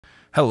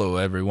Hello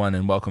everyone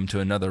and welcome to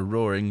another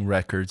Roaring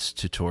Records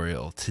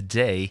tutorial.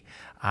 Today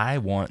I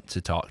want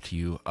to talk to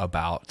you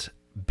about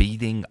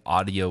beating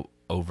audio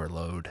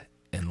overload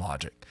in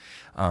Logic.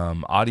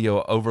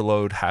 Audio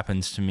overload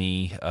happens to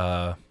me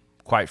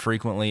quite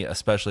frequently,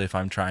 especially if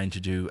I'm trying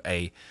to do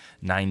a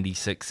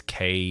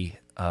 96K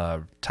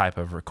type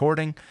of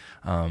recording.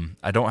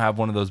 I don't have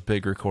one of those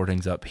big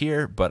recordings up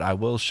here, but I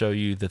will show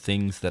you the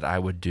things that I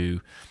would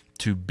do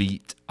to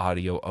beat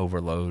audio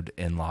overload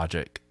in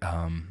Logic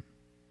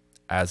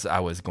as I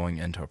was going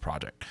into a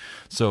project.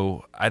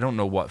 So I don't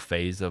know what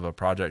phase of a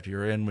project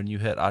you're in when you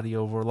hit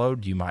audio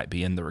overload. You might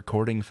be in the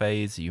recording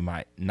phase, you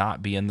might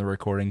not be in the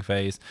recording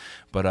phase,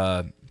 but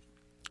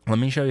let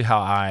me show you how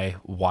I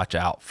watch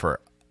out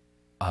for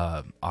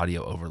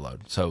audio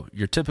overload. So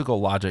your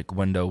typical Logic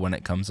window when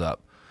it comes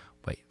up,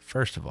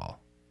 first of all,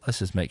 let's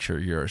just make sure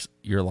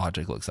your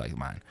Logic looks like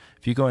mine.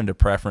 If you go into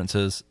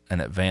Preferences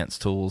and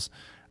Advanced Tools,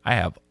 I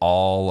have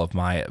all of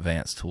my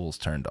advanced tools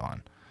turned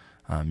on.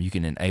 You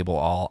can enable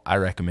all. I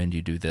recommend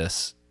you do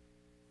this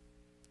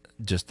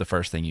just the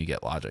first thing you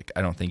get Logic.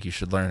 I don't think you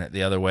should learn it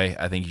the other way.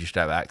 I think you should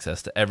have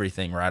access to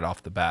everything right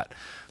off the bat.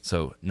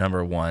 So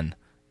number one,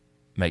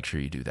 make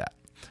sure you do that.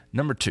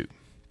 Number two,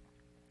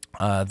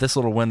 this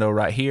little window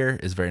right here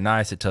is very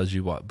nice. It tells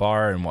you what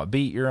bar and what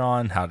beat you're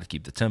on, how to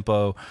keep the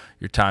tempo,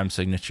 your time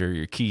signature,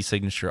 your key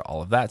signature,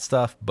 all of that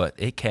stuff, but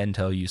it can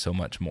tell you so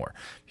much more.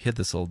 You hit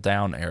this little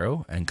down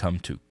arrow and come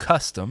to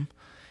Custom.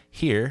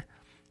 Here,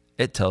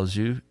 it tells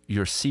you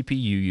your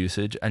CPU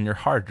usage and your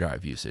hard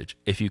drive usage.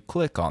 If you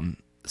click on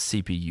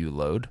CPU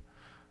load,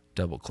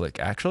 double click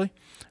actually,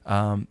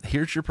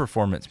 here's your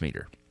performance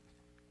meter.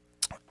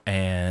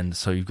 And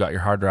so you've got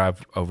your hard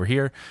drive over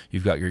here,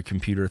 you've got your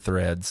computer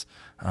threads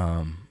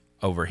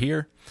over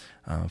here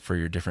for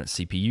your different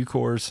CPU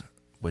cores,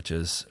 which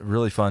is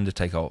really fun to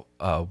take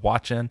a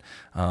watch in.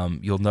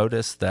 You'll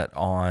notice that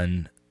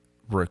on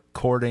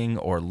recording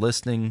or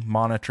listening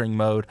monitoring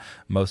mode,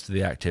 most of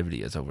the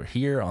activity is over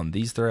here on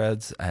these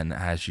threads, and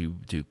as you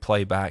do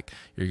playback,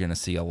 you're going to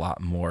see a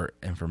lot more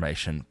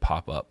information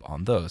pop up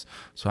on those.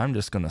 So I'm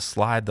just going to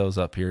slide those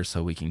up here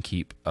so we can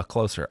keep a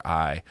closer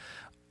eye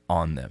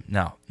on them.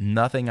 Now,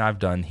 nothing I've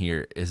done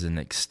here is an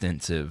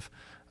extensive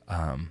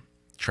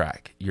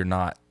track.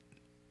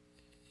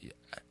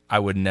 I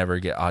would never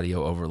get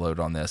audio overload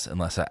on this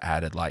unless I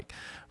added like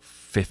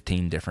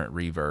 15 different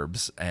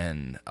reverbs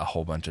and a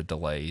whole bunch of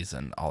delays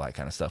and all that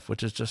kind of stuff,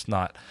 which is just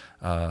not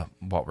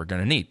what we're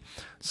going to need.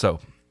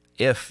 So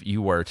if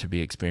you were to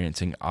be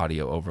experiencing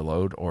audio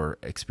overload or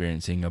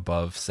experiencing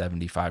above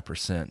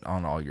 75%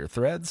 on all your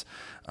threads,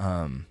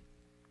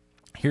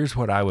 here's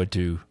what I would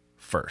do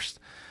first.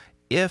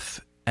 If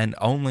and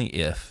only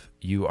if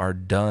you are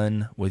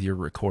done with your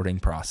recording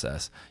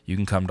process, you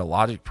can come to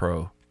Logic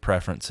Pro,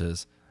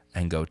 Preferences,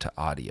 and go to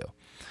Audio.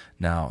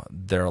 Now,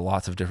 there are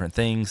lots of different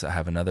things. I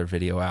have another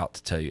video out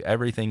to tell you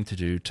everything to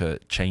do to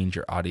change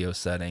your audio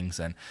settings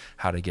and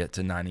how to get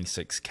to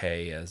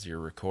 96K as your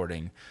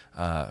recording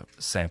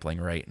sampling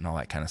rate and all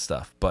that kind of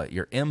stuff. But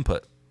your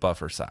input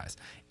buffer size,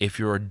 if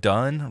you're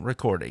done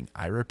recording,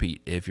 I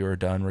repeat, if you're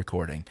done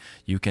recording,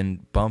 you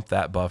can bump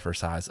that buffer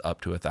size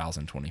up to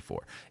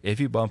 1024. If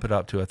you bump it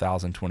up to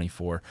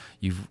 1024,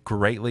 you've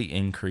greatly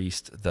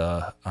increased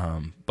the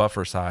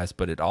buffer size,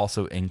 but it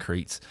also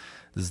increases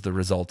the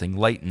resulting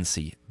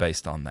latency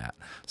based on that.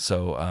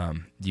 So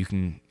you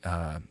can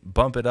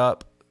bump it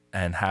up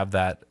and have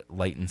that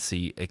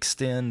latency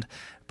extend,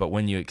 but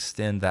when you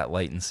extend that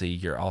latency,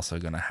 you're also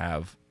going to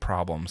have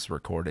problems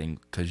recording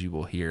because you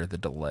will hear the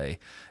delay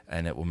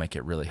and it will make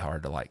it really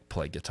hard to like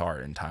play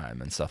guitar in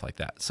time and stuff like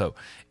that. So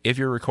if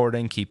you're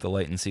recording, keep the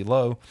latency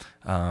low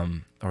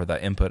or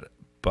the input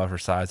buffer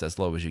size as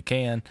low as you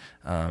can.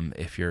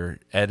 If you're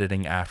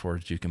editing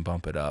afterwards, you can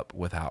bump it up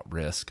without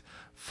risk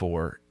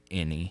for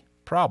any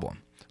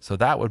problem. So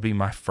that would be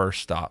my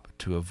first stop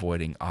to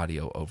avoiding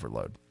audio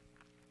overload.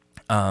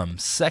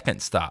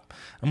 Second stop,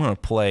 I'm going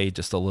to play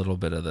just a little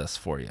bit of this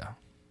for you.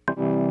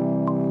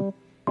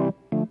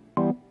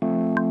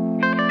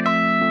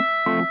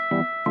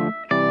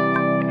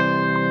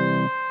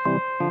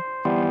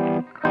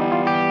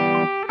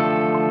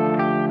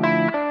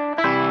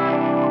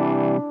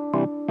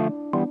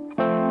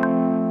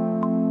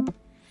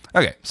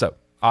 Okay, so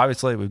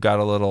obviously we've got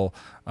a little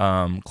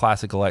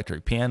classic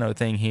electric piano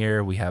thing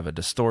here. We have a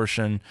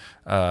distortion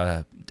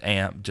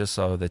amp just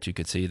so that you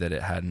could see that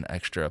it had an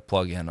extra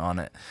plug-in on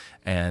it.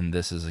 And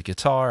this is a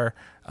guitar,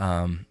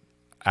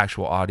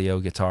 actual audio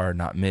guitar,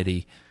 not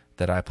MIDI,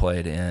 that I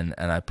played in,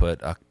 and I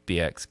put a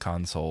BX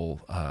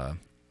console,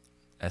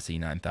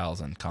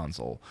 SE9000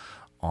 console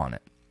on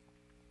it.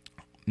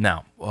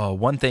 Now,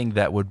 one thing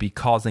that would be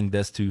causing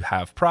this to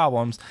have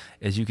problems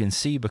is you can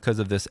see because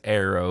of this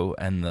arrow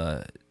and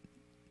the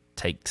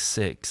take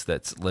 6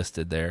 that's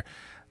listed there,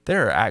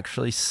 there are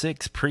actually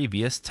 6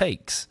 previous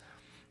takes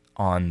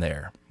on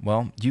there.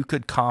 Well, you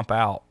could comp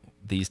out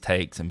these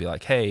takes and be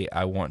like, hey,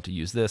 I want to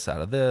use this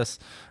out of this,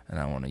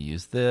 and I want to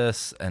use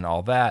this and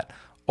all that.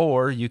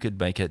 Or you could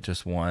make it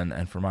just one,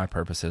 and for my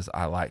purposes,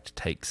 I liked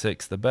take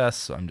 6 the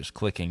best, so I'm just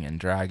clicking and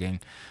dragging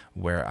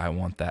where I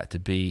want that to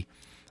be.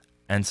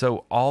 And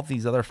so all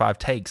these other 5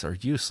 takes are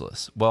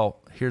useless. Well,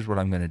 here's what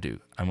I'm going to do.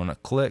 I'm going to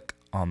click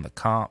on the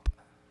comp,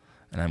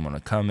 and I'm going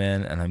to come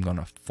in, and I'm going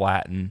to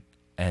flatten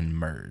and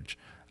merge.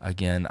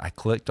 Again, I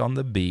clicked on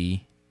the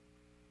B,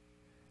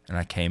 and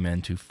I came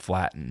in to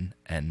flatten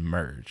and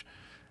merge.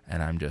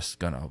 And I'm just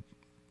going to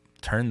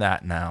turn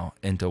that now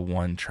into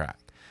one track.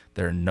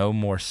 There are no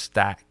more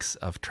stacks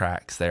of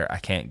tracks there. I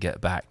can't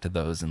get back to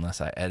those unless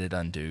I edit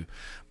undo,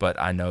 but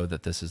I know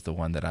that this is the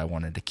one that I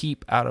wanted to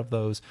keep out of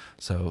those.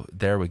 So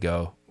there we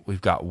go. We've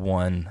got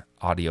one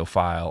audio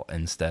file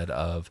instead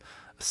of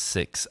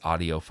 6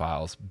 audio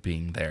files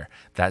being there.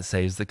 That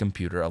saves the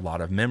computer a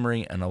lot of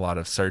memory and a lot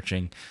of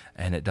searching,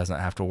 and it doesn't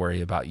have to worry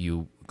about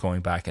you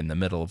going back in the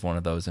middle of one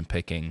of those and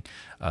picking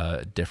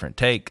a different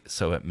take,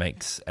 so it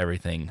makes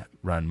everything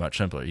run much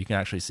simpler. You can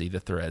actually see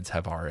the threads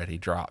have already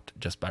dropped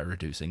just by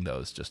reducing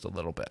those just a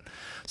little bit.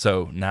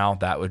 So now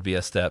that would be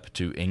a step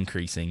to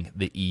increasing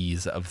the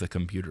ease of the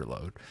computer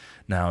load.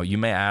 Now you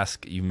may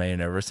ask, you may have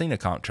never seen a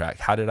comp track.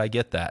 How did I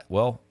get that?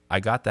 Well, I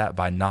got that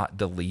by not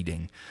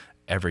deleting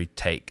every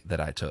take that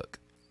I took.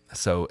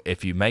 So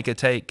if you make a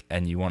take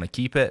and you want to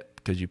keep it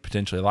because you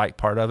potentially like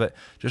part of it,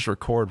 just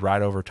record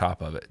right over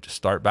top of it. Just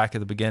start back at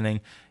the beginning,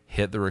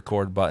 hit the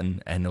record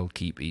button, and it'll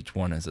keep each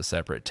one as a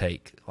separate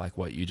take, like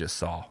what you just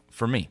saw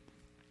for me.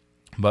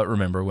 But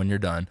remember, when you're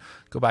done,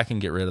 go back and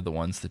get rid of the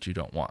ones that you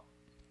don't want.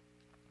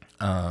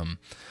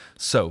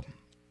 So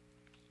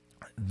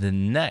the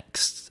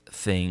next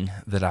thing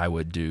that I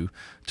would do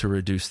to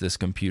reduce this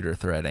computer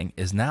threading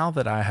is, now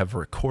that I have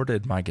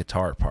recorded my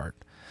guitar part,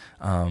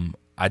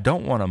 I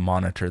don't want to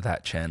monitor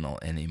that channel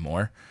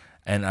anymore,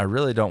 and I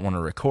really don't want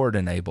to record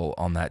enable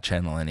on that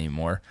channel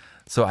anymore,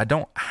 so I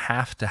don't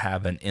have to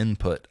have an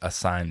input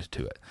assigned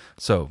to it.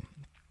 So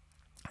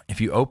if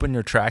you open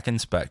your track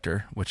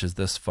inspector, which is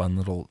this fun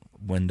little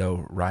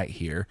window right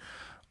here,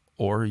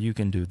 or you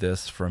can do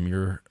this from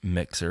your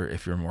mixer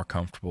if you're more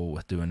comfortable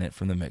with doing it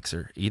from the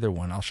mixer. Either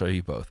one, I'll show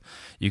you both.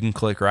 You can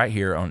click right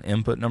here on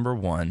input number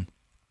 1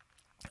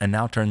 and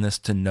now turn this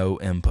to no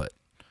input.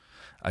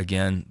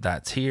 Again,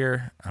 that's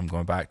here. I'm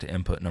going back to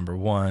input number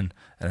 1,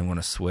 and I'm going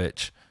to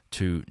switch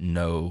to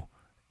no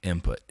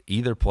input.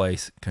 Either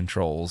place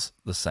controls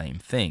the same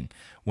thing.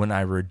 When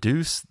I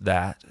reduce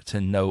that to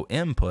no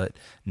input,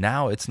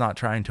 now it's not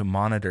trying to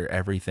monitor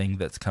everything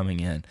that's coming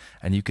in.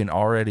 And you can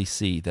already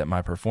see that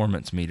my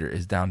performance meter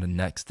is down to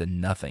next to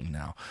nothing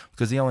now,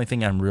 because the only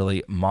thing I'm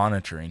really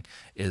monitoring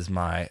is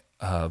my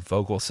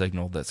vocal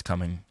signal that's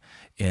coming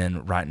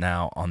in right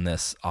now on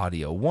this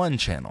audio 1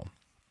 channel.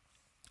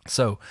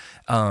 So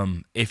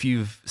if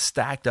you've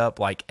stacked up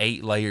like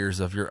 8 layers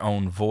of your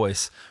own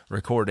voice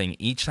recording,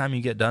 each time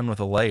you get done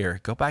with a layer,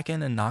 go back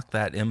in and knock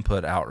that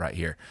input out right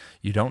here.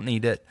 You don't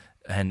need it,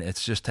 and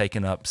it's just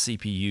taking up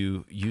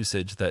CPU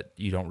usage that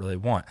you don't really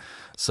want.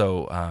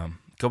 So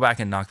go back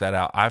and knock that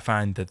out. I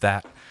find that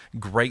that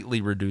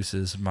greatly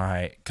reduces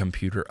my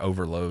computer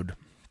overload,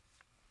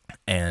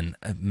 and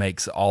it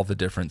makes all the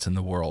difference in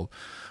the world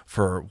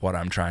for what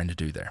I'm trying to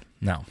do there.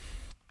 Now,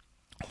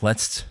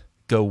 let's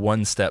go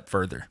one step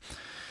further.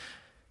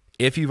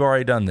 If you've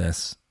already done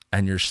this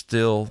and you're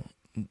still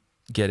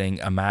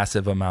getting a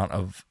massive amount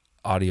of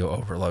audio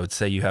overload,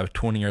 say you have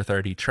 20 or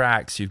 30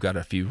 tracks, you've got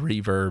a few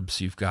reverbs,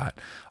 you've got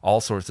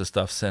all sorts of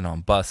stuff sent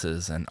on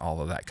buses and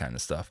all of that kind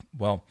of stuff.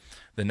 Well,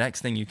 the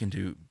next thing you can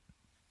do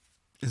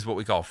is what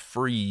we call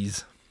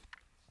freeze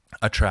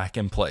a track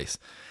in place.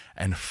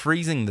 And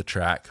freezing the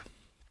track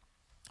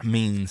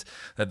means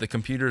that the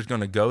computer is going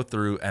to go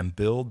through and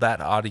build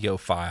that audio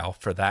file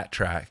for that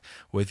track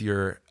with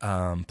your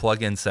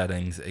plugin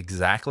settings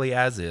exactly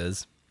as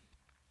is,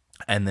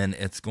 and then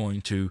it's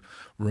going to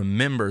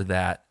remember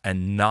that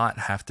and not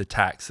have to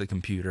tax the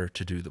computer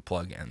to do the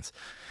plugins.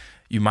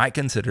 You might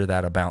consider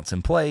that a bounce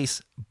in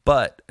place,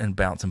 but in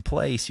bounce in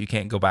place, you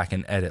can't go back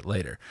and edit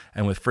later.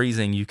 And with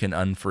freezing, you can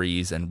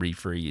unfreeze and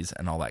refreeze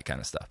and all that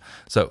kind of stuff.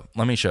 So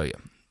let me show you.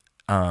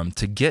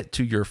 To get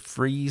to your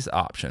freeze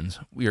options,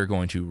 we are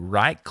going to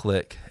right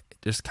click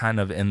just kind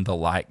of in the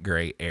light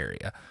gray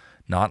area,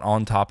 not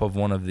on top of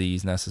one of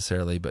these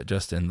necessarily, but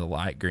just in the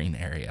light green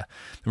area.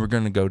 Then we're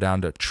going to go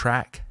down to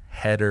track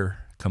header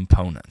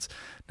components.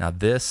 Now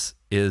this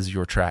is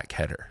your track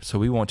header. So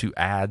we want to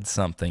add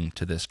something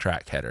to this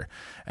track header.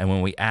 And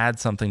when we add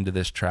something to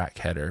this track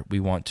header,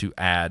 we want to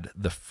add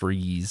the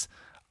freeze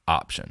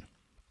option.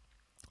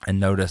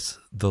 And notice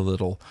the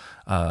little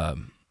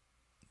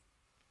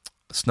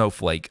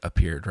snowflake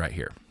appeared right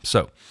here.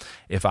 So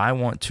if I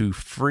want to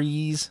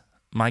freeze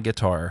my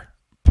guitar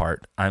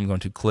part, I'm going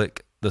to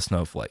click the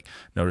snowflake.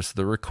 Notice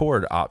the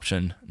record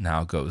option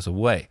now goes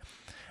away.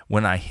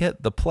 When I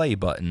hit the play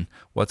button,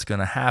 what's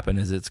going to happen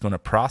is it's going to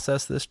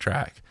process this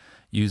track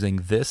using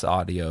this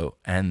audio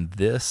and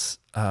this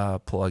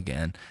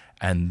plugin,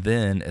 and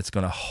then it's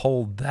going to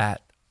hold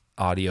that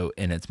audio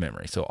in its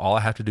memory. So all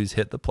I have to do is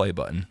hit the play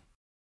button,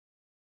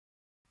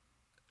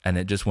 and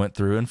it just went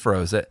through and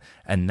froze it.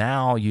 And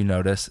now you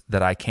notice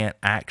that I can't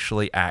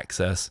actually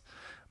access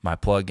my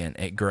plugin.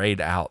 It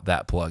grayed out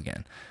that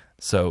plugin.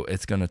 So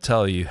it's going to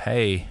tell you,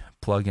 hey,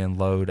 plugin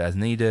load as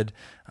needed.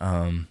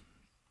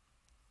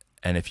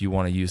 And if you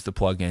want to use the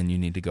plugin, you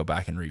need to go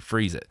back and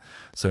refreeze it.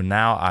 So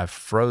now I've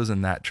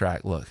frozen that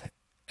track. Look,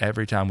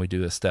 every time we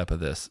do a step of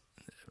this,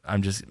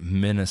 I'm just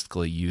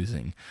minuscule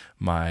using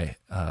my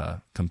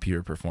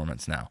computer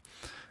performance now.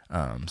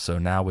 So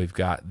now we've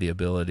got the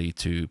ability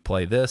to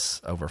play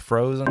this over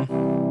frozen.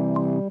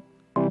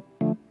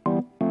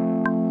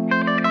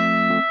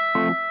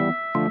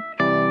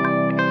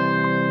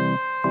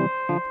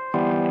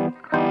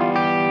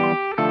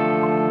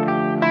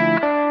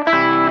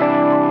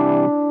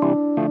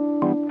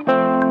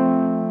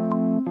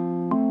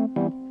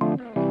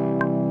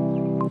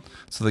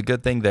 So the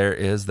good thing there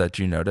is that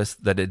you notice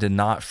that it did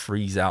not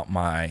freeze out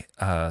my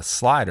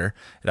slider.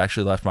 It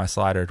actually left my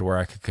slider to where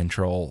I could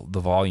control the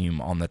volume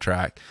on the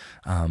track.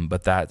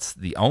 But that's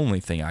the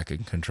only thing I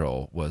could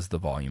control was the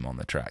volume on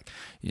the track.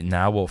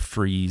 Now we'll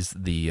freeze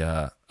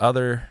the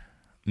other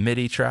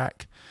MIDI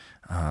track.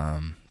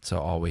 So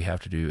all we have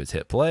to do is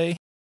hit play.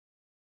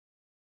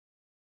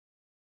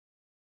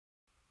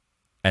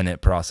 And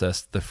it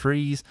processed the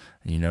freeze.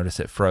 And you notice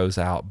it froze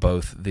out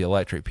both the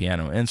electric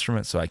piano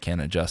instrument, so I can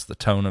adjust the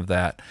tone of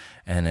that,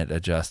 and it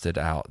adjusted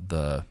out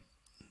the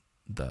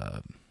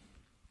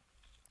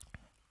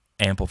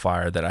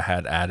amplifier that I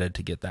had added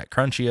to get that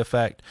crunchy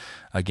effect.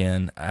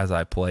 Again, as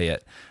I play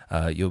it,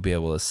 you'll be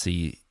able to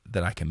see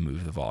that I can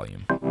move the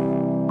volume.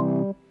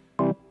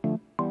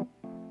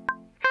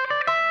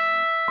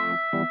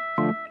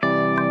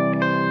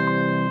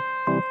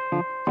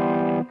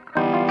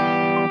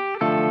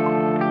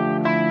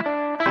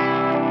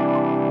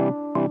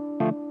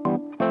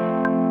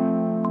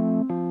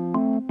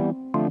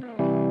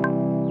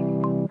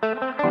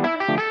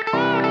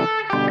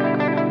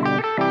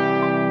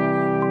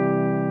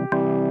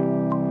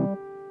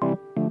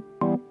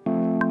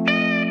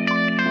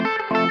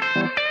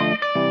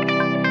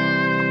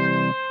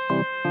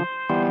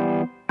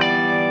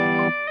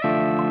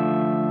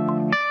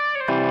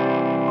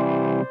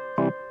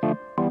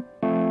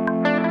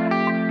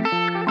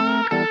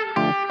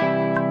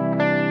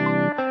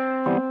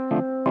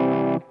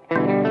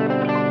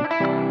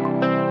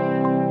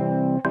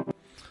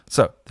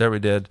 So there we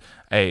did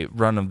a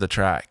run of the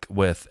track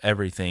with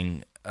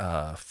everything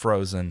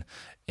frozen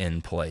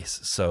in place.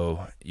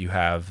 So you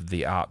have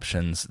the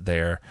options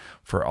there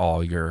for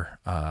all your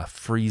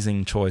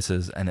freezing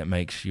choices, and it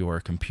makes your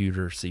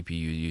computer CPU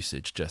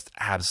usage just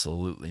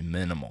absolutely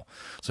minimal.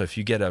 So if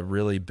you get a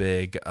really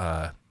big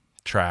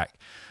track,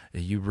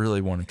 you really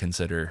want to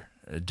consider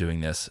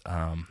doing this.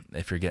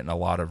 If you're getting a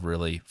lot of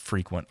really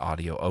frequent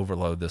audio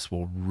overload, this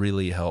will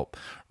really help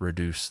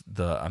reduce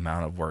the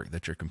amount of work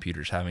that your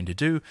computer's having to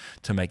do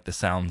to make the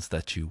sounds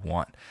that you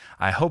want.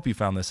 I hope you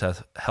found this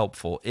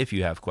helpful. If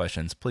you have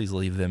questions, please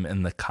leave them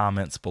in the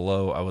comments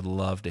below. I would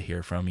love to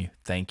hear from you.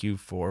 Thank you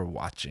for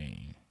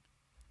watching.